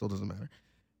plays, but still doesn't matter.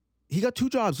 He got 2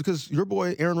 jobs because your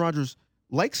boy Aaron Rodgers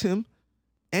likes him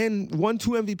and won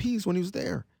 2 MVPs when he was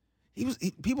there.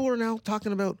 People are now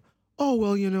talking about, oh,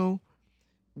 well,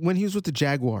 when he was with the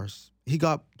Jaguars, he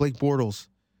got Blake Bortles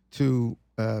to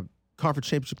a conference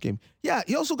championship game. Yeah,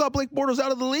 he also got Blake Bortles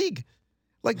out of the league.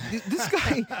 Like, this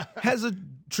guy has a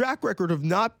track record of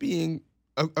not being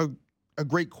a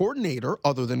great coordinator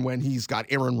other than when he's got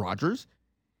Aaron Rodgers.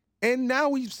 And now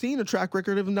we've seen a track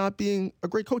record of not being a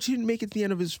great coach. He didn't make it to the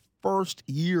end of his first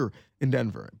year in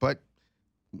Denver, but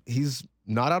he's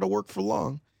not out of work for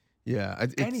long. Yeah,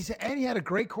 and he had a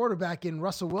great quarterback in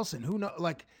Russell Wilson. Who know,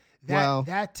 like that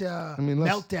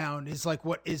meltdown is like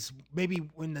what is maybe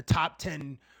in the top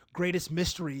 10 greatest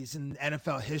mysteries in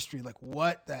NFL history. Like,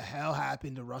 what the hell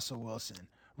happened to Russell Wilson?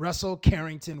 Russell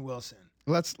Carrington Wilson.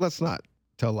 Let's not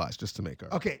tell lies just to make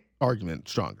our argument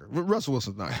stronger. Russell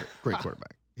Wilson's not a great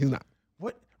quarterback. He's not.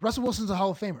 What? Russell Wilson's a Hall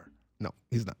of Famer. No,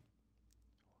 he's not.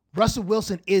 Russell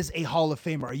Wilson is a Hall of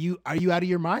Famer. Are you out of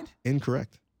your mind?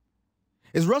 Incorrect.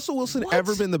 Has Russell Wilson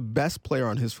ever been the best player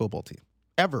on his football team?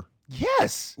 Ever?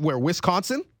 Yes. Where,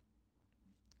 Wisconsin?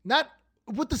 Not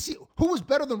with the who was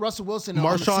better than Russell Wilson?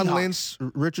 Marshawn Lynch,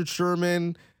 Richard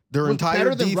Sherman, their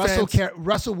entire defense.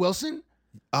 Russell Wilson?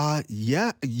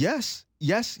 Yes.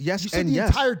 You said the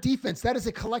entire defense. That is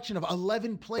a collection of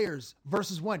 11 players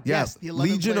versus one. Yes, the 11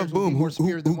 Legion players of Boom,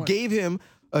 who one. gave him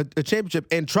a championship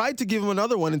and tried to give him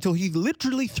another one until he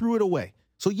literally threw it away.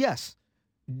 So yes,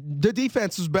 the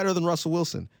defense is better than Russell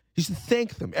Wilson. He should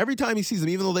thank them every time he sees them,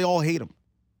 even though they all hate him.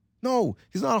 No,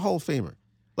 he's not a Hall of Famer.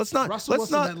 Russell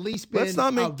Wilson at least been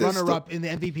a runner-up in the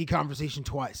MVP conversation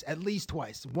twice, at least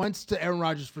twice. Once to Aaron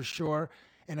Rodgers for sure,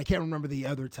 and I can't remember the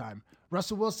other time.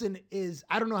 Russell Wilson is,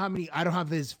 I don't know how many, I don't have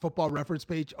his Football Reference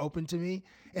page open to me,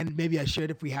 and maybe I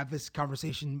should if we have this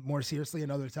conversation more seriously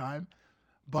another time.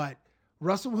 But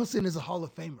Russell Wilson is a Hall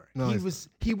of Famer. No,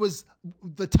 he was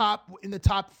the top in the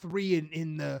top 3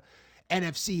 in the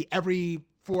NFC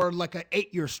for like an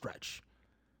 8-year stretch.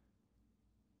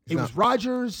 It was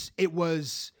Rodgers. It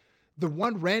was the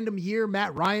one random year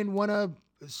Matt Ryan won a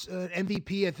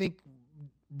MVP. I think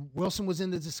Wilson was in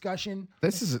the discussion.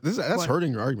 That's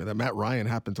hurting your argument that Matt Ryan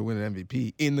happened to win an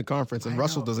MVP in the conference and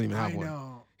Russell doesn't even have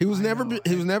one. He was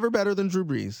never better than Drew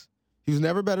Brees. He was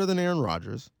never better than Aaron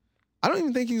Rodgers. I don't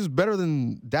even think he was better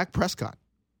than Dak Prescott.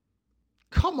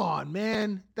 Come on,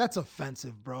 man. That's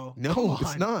offensive, bro. No,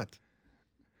 it's not.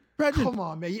 Come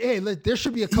on, man. Hey, there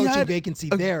should be a coaching vacancy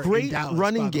there. A great Dallas,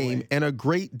 running game and a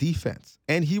great defense.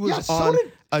 And he was on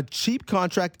a cheap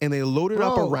contract and they loaded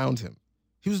up around him.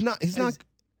 He's not.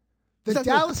 The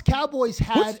Dallas Cowboys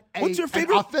had an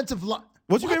offensive line.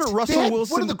 What's your favorite Russell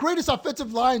Wilson? One of the greatest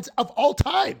offensive lines of all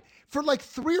time for like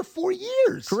 3 or 4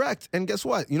 years. Correct. And guess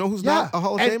what? You know who's not a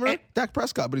Hall of Famer? Dak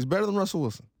Prescott, but he's better than Russell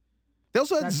Wilson. They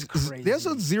also had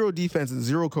zero defense and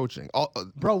zero coaching.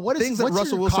 Bro, what's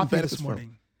your coffee this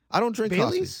morning? I don't drink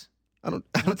Bailey's? Coffee.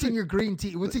 What's in your green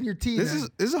tea? What's in your tea? This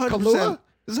is 100%.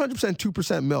 This is 100%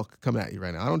 2% milk coming at you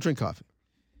right now. I don't drink coffee.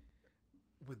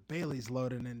 with Bailey's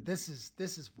loading, and this is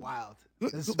wild.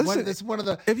 Listen, This is one of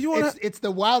the. if you wanna- it's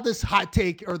the wildest hot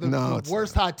take or the it's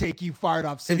worst hot take you fired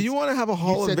off. Since If you want to have a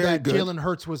Hall you of said very that good, Jalen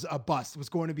Hurts was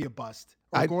going to be a bust,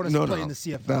 or going to play in the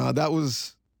CFL. No, that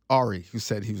was Ari who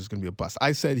said he was going to be a bust.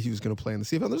 I said he was going to play in the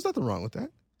CFL. There's nothing wrong with that.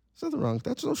 There's nothing wrong with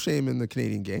that. There's no shame in the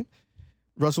Canadian game.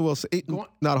 Russell Wilson,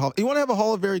 not a Hall. You want to have a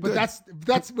Hall of very good. But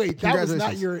that's wait. That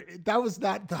was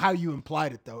not how you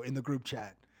implied it though in the group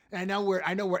chat. And now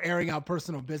I know we're airing out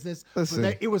personal business, Listen,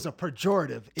 but it was a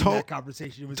pejorative in that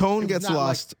conversation. Tone gets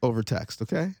lost over text,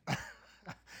 okay?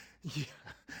 Yeah.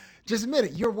 Just admit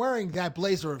it. You're wearing that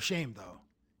blazer of shame, though.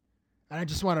 And I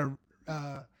just want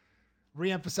to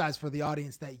reemphasize for the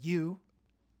audience that you,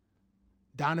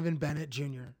 Donovan Bennett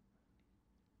Jr.,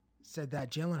 said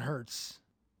that Jalen Hurts,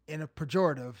 in a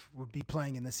pejorative, would be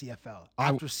playing in the CFL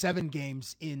after 7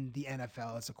 games in the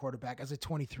NFL as a quarterback, as a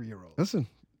 23-year-old. Listen.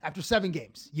 After 7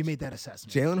 games, you made that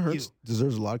assessment. Jalen Hurts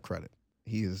deserves a lot of credit.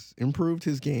 He has improved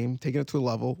his game, taken it to a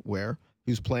level where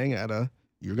he was playing at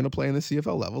you're going to play in the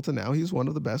CFL level, to now he's one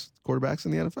of the best quarterbacks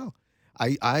in the NFL.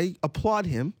 I applaud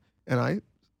him, and I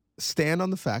stand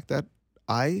on the fact that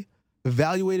I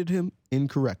evaluated him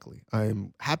incorrectly.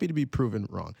 I'm happy to be proven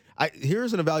wrong.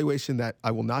 Here's an evaluation that I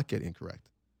will not get incorrect.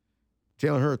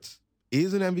 Jalen Hurts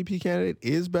is an MVP candidate,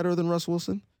 is better than Russ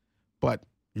Wilson, but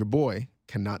your boy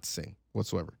cannot sing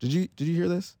whatsoever. Did you hear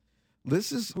this?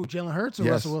 This is who, Jalen Hurts or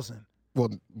yes. Russell Wilson?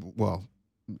 Well,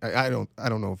 I don't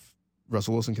know if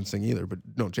Russell Wilson can sing either, but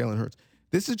no, Jalen Hurts.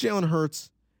 This is Jalen Hurts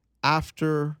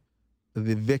after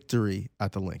the victory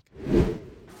at the Link.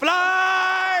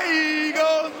 Fly,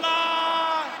 Eagles,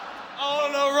 fly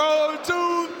on the road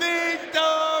to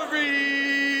victory.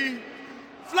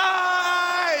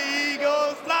 Fly,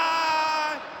 Eagles,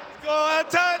 fly. Score a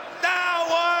touchdown,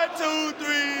 1, 2,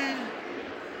 3.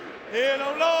 Hit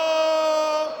them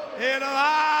low, hit them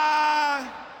high,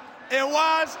 and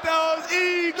watch those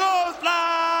Eagles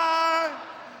fly.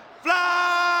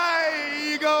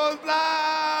 Fly, Eagles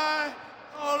fly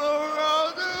on the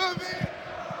road to victory.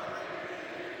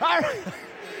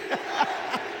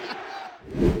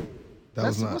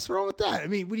 What's wrong with that? I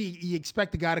mean, what do you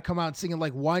expect the guy to come out singing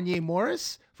like Wanye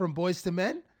Morris from Boys to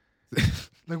Men?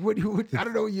 Like what I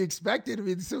don't know what you expected. I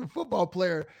mean, it's a football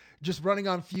player just running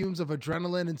on fumes of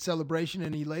adrenaline and celebration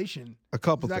and elation. A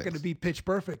couple He's things. not going to be pitch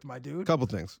perfect, my dude. A couple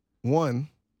things. One,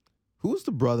 who was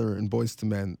the brother in Boys to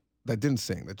Men that didn't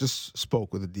sing, that just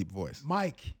spoke with a deep voice?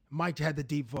 Mike had the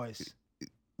deep voice.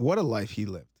 What a life he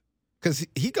lived. Because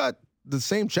he got the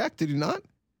same check, did he not?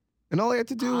 And all he had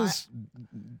to do was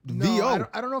VO.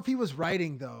 I don't know if he was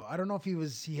writing though. I don't know if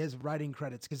he has writing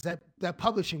credits, because that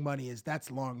publishing money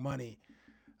that's long money.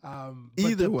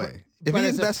 Either way, if he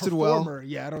invested well,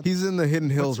 he's in the Hidden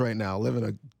Hills right now, living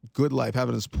a good life,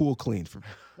 having his pool cleaned.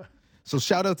 So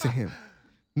shout out to him.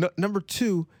 Number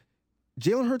 2,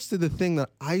 Jalen Hurts did the thing that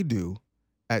I do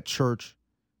at church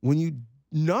when you're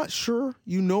not sure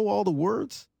you know all the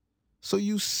words. So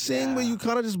you sing, but you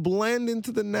kind of just blend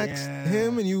into the next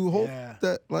hymn, and you hope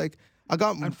that, like, I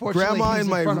got grandma he's in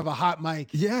my front of a hot mic.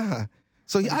 Yeah.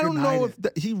 So I don't know if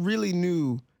he really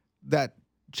knew that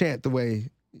chant the way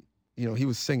he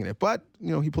was singing it, but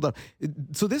he pulled out.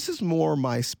 So this is more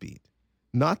my speed.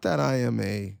 Not that I am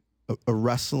a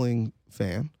wrestling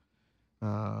fan,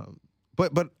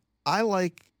 but I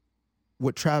like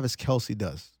what Travis Kelce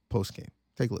does post game.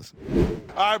 Take a listen.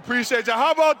 I appreciate you.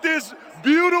 How about this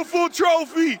beautiful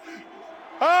trophy?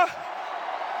 Huh?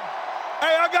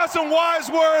 Hey, I got some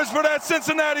wise words for that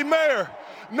Cincinnati mayor.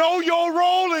 Know your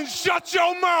role and shut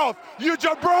your mouth, you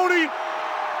jabroni.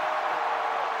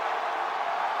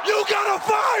 You gotta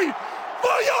fight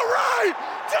for your right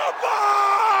to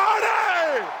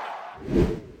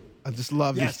party! I just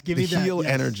love the heel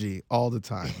energy all the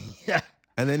time. Yeah.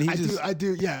 And then I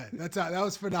do. Yeah, that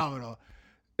was phenomenal.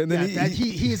 And then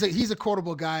he's a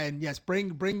quotable guy, and yes, bring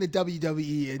the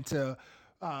WWE into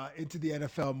the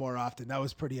NFL more often. That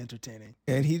was pretty entertaining.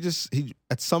 And he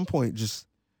at some point just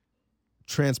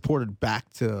transported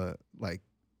back to like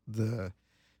the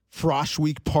Frosh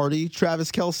Week party,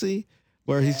 Travis Kelce,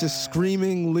 where he's just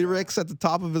screaming lyrics at the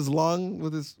top of his lung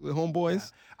with his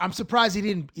homeboys. Yeah. I'm surprised he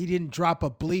didn't drop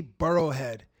a bleep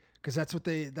Burrowhead, because that's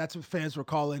what fans were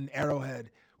calling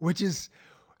Arrowhead, which is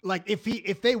like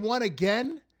if they won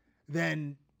again,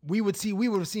 then we would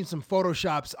have seen some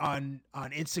photoshops on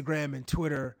Instagram and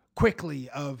Twitter quickly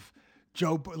of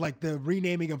Joe, like the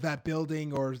renaming of that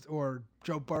building, or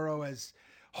Joe Burrow as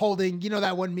holding,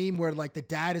 that one meme where like the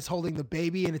dad is holding the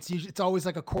baby, and it's always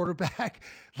like a quarterback,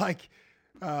 like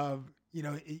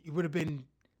it would have been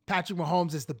Patrick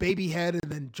Mahomes as the baby head,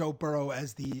 and then Joe Burrow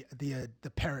as the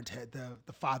parent head,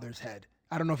 the father's head.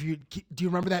 I don't know if do you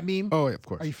remember that meme? Oh, yeah, of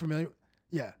course. Are you familiar?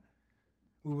 Yeah.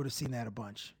 We would have seen that a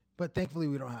bunch. But thankfully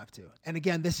we don't have to. And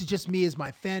again, this is just me as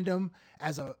my fandom,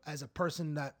 as a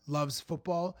person that loves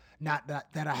football, not that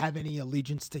I have any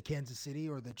allegiance to Kansas City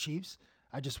or the Chiefs.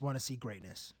 I just want to see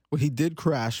greatness. Well, he did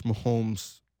crash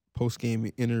Mahomes'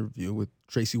 post-game interview with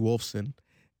Tracy Wolfson,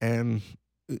 and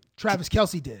Travis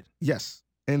Kelce did. Yes,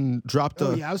 and dropped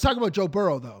I was talking about Joe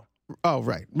Burrow though. Oh,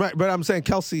 right. But I'm saying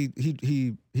Kelce,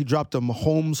 he dropped a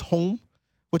Mahomes home,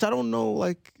 which I don't know.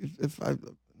 Like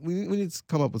we need to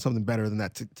come up with something better than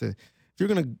that. To if you're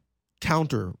gonna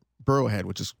counter Burrowhead,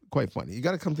 which is quite funny, you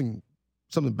got to come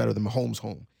something better than Mahomes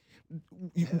home.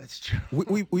 Yeah, that's true.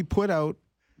 We put out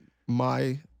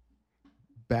my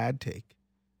bad take.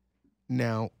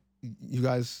 Now, you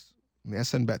guys, the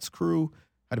SN Bets crew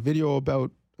had a video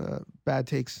about bad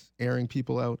takes, airing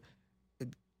people out.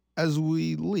 As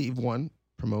we leave,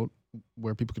 promote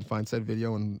where people can find said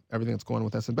video and everything that's going on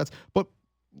with SN Bets. But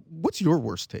what's your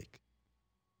worst take?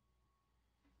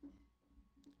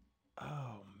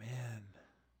 Oh, man.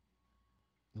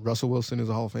 Russell Wilson is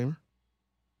a Hall of Famer?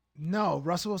 No,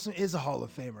 Russell Wilson is a Hall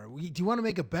of Famer. Do you want to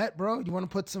make a bet, bro? Do you want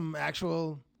to put some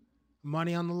actual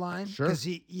money on the line? Sure. Because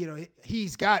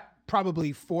he's got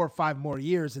probably 4 or 5 more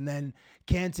years, and then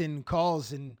Canton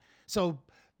calls, and so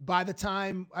by the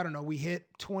time, I don't know, we hit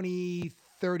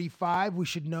 2035, we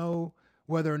should know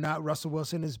whether or not Russell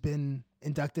Wilson has been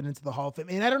inducted into the Hall of Fame.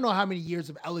 And I don't know how many years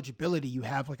of eligibility you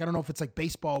have. Like, I don't know if it's like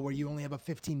baseball where you only have a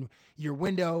 15-year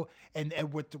window, and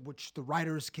with which the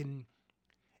writers can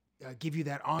give you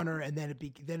that honor, and then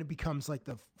it becomes like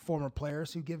the former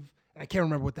players who give. And I can't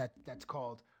remember what that's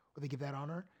called. Where they give that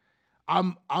honor.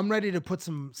 I'm ready to put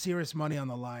some serious money on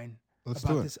the line. Let's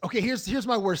about do it. This. Okay, here's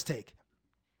my worst take.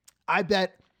 I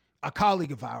bet a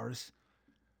colleague of ours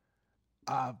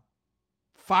 5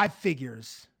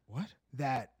 figures. What?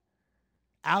 That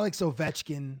Alex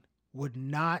Ovechkin would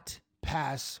not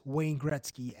pass Wayne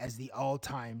Gretzky as the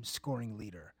all-time scoring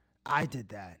leader. I did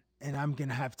that, and I'm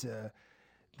gonna have to.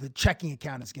 The checking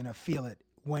account is gonna feel it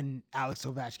when Alex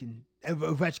Ovechkin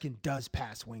does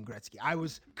pass Wayne Gretzky. I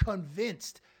was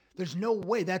convinced. There's no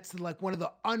way. That's like one of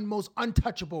the most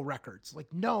untouchable records.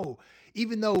 Like, no,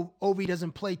 even though Ovi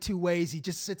doesn't play 2 ways, he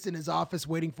just sits in his office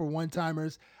waiting for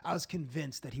one-timers. I was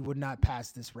convinced that he would not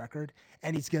pass this record,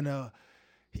 and he's gonna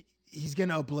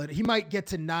obliterate. He might get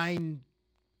to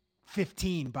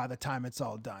 915 by the time it's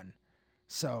all done.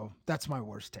 So that's my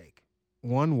worst take.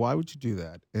 1, why would you do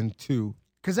that? And 2,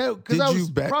 Because I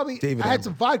was probably David I had Amber?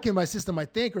 some vodka in my system, I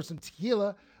think, or some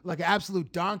tequila, like an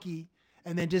absolute donkey,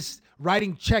 and then just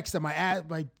writing checks that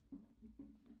my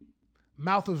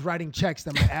mouth was writing checks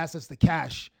that my ass has the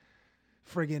cash,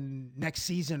 friggin' next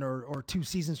season or 2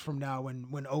 seasons from now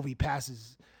when Ovi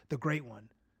passes the great one.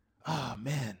 Oh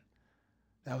man,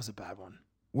 that was a bad one.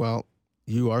 Well,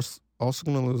 you are also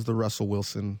going to lose the Russell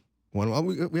Wilson one. Well,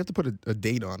 we have to put a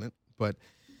date on it, but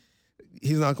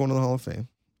he's not going to the Hall of Fame.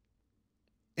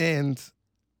 And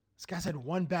This guy's had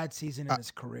 1 bad season in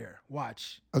his career.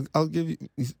 Watch. I'll give you.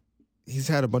 He's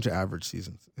had a bunch of average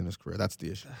seasons in his career. That's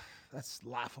the issue. That's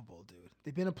laughable, dude.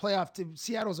 They've been a playoff team.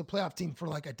 Seattle's a playoff team for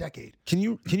like a decade. Can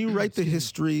you write the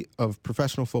history of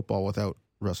professional football without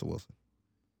Russell Wilson?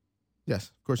 Yes,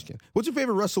 of course you can. What's your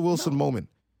favorite Russell Wilson moment?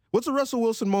 What's a Russell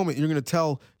Wilson moment you're going to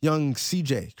tell young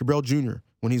CJ Cabral Jr.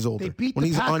 when he's older? They beat when the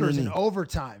he's on your Packers in knee?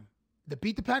 overtime. They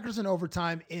beat the Packers in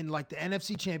overtime in like the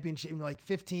NFC Championship, in like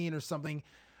 15 or something.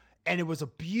 And it was a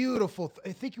beautiful,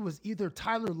 I think it was either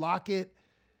Tyler Lockett.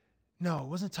 No, it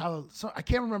wasn't Tyler. So I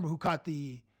can't remember who caught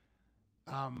the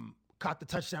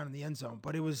touchdown in the end zone,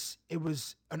 but it was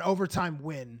an overtime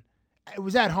win. It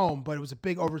was at home, but it was a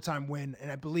big overtime win.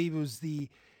 And I believe it was the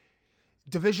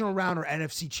divisional round or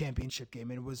NFC Championship game.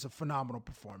 And it was a phenomenal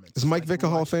performance. Is Mike Vick a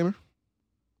Hall of Famer?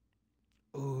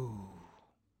 Ooh.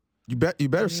 You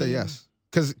better say yes.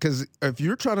 Because if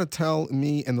you're trying to tell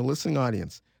me and the listening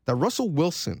audience that Russell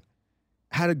Wilson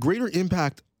had a greater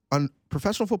impact on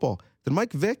professional football than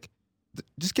Mike Vick,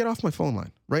 just get off my phone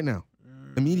line right now,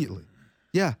 immediately.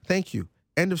 Yeah, thank you.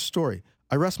 End of story.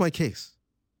 I rest my case.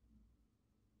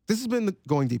 This has been the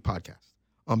Going Deep podcast.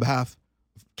 On behalf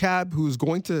of Cab, who is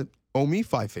going to owe me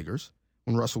 5 figures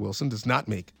when Russell Wilson does not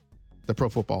make the Pro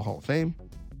Football Hall of Fame,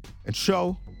 and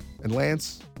Show and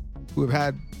Lance, who have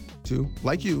had to,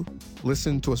 like you,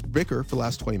 listen to us bicker for the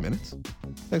last 20 minutes.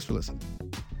 Thanks for listening.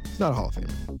 It's not a Hall of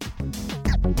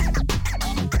Famer.